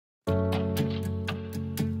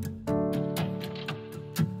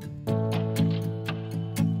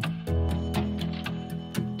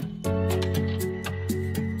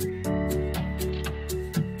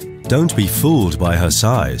Don't be fooled by her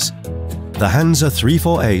size. The Hanse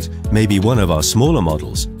 348 may be one of our smaller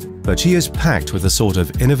models, but she is packed with the sort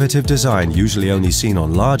of innovative design usually only seen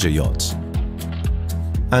on larger yachts.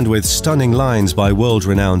 And with stunning lines by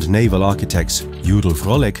world-renowned naval architects Judel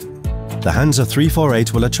Frolik, the Hanse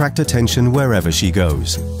 348 will attract attention wherever she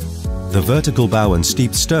goes. The vertical bow and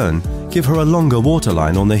steep stern give her a longer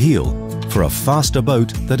waterline on the heel for a faster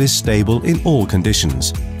boat that is stable in all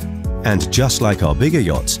conditions. And just like our bigger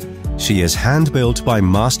yachts, she is hand-built by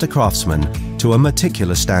master craftsmen to a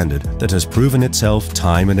meticulous standard that has proven itself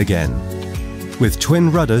time and again. With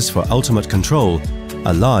twin rudders for ultimate control,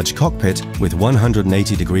 a large cockpit with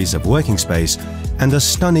 180 degrees of working space, and a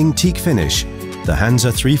stunning teak finish, the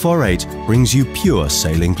Hanse 348 brings you pure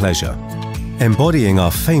sailing pleasure. Embodying our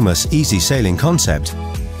famous easy sailing concept,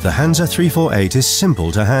 the Hanse 348 is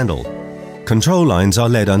simple to handle. Control lines are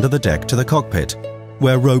led under the deck to the cockpit,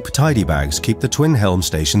 where rope tidy bags keep the twin helm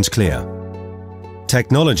stations clear.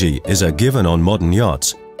 Technology is a given on modern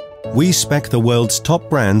yachts. We spec the world's top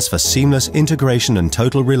brands for seamless integration and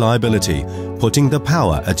total reliability, putting the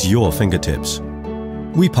power at your fingertips.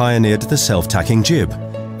 We pioneered the self-tacking jib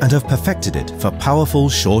and have perfected it for powerful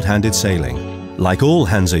short-handed sailing. Like all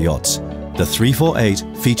Hanse yachts, the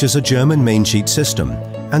 348 features a German mainsheet system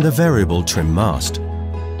and a variable trim mast.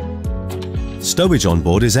 Stowage on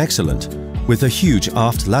board is excellent, with a huge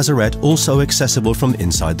aft lazarette also accessible from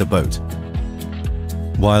inside the boat.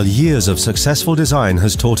 While years of successful design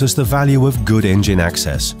has taught us the value of good engine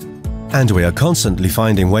access, and we are constantly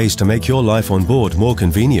finding ways to make your life on board more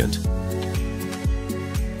convenient.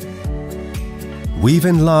 We've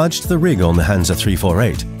enlarged the rig on the Hanse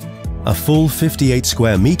 348. A full 58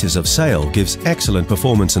 square meters of sail gives excellent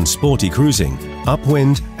performance and sporty cruising,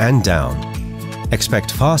 upwind and down.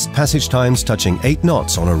 Expect fast passage times touching 8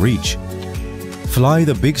 knots on a reach. Fly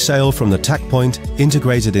the big sail from the tack point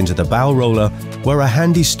integrated into the bow roller, where a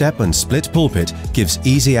handy step and split pulpit gives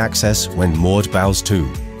easy access when moored bows to,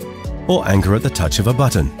 or anchor at the touch of a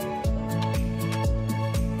button.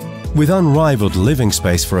 With unrivaled living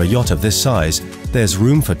space for a yacht of this size, there's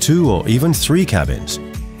room for 2 or even 3 cabins.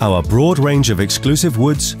 Our broad range of exclusive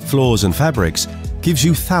woods, floors and fabrics gives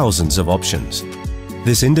you thousands of options.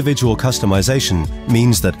 This individual customization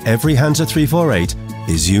means that every Hanse 348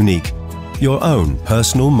 is unique, your own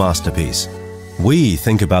personal masterpiece. We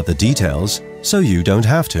think about the details so you don't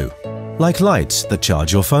have to, like lights that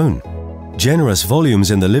charge your phone. Generous volumes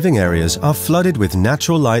in the living areas are flooded with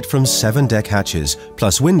natural light from 7 deck hatches,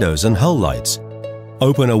 plus windows and hull lights.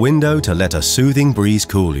 Open a window to let a soothing breeze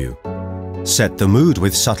cool you. Set the mood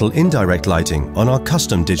with subtle indirect lighting on our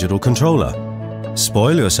custom digital controller.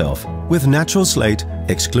 Spoil yourself with natural slate,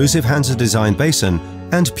 exclusive Hanse design basin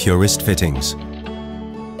and purist fittings.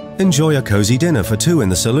 Enjoy a cozy dinner for 2 in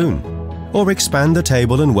the saloon, or expand the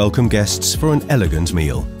table and welcome guests for an elegant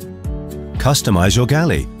meal. Customize your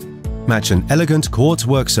galley. Match an elegant quartz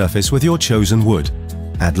work surface with your chosen wood.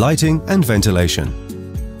 Add lighting and ventilation.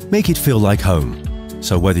 Make it feel like home,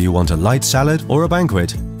 so whether you want a light salad or a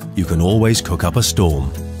banquet, you can always cook up a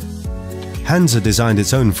storm. Hanse designed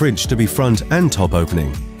its own fridge to be front and top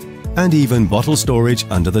opening, and even bottle storage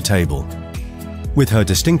under the table. With her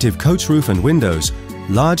distinctive coach roof and windows,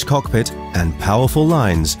 large cockpit and powerful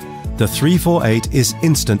lines, the 348 is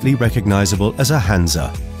instantly recognizable as a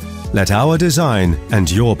Hanse. Let our design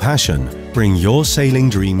and your passion bring your sailing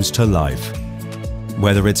dreams to life.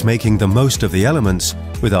 Whether it's making the most of the elements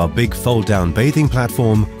with our big fold-down bathing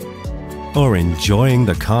platform, or enjoying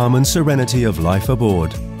the calm and serenity of life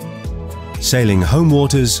aboard, sailing home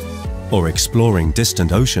waters, or exploring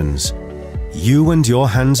distant oceans, you and your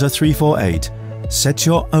Hanse 348 set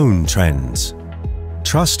your own trends.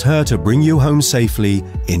 Trust her to bring you home safely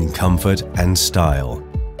in comfort and style,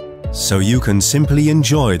 so you can simply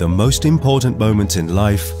enjoy the most important moments in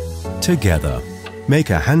life together. Make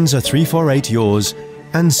a Hanse 348 yours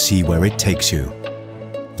and see where it takes you.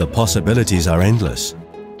 The possibilities are endless.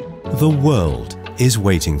 The world is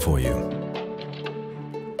waiting for you.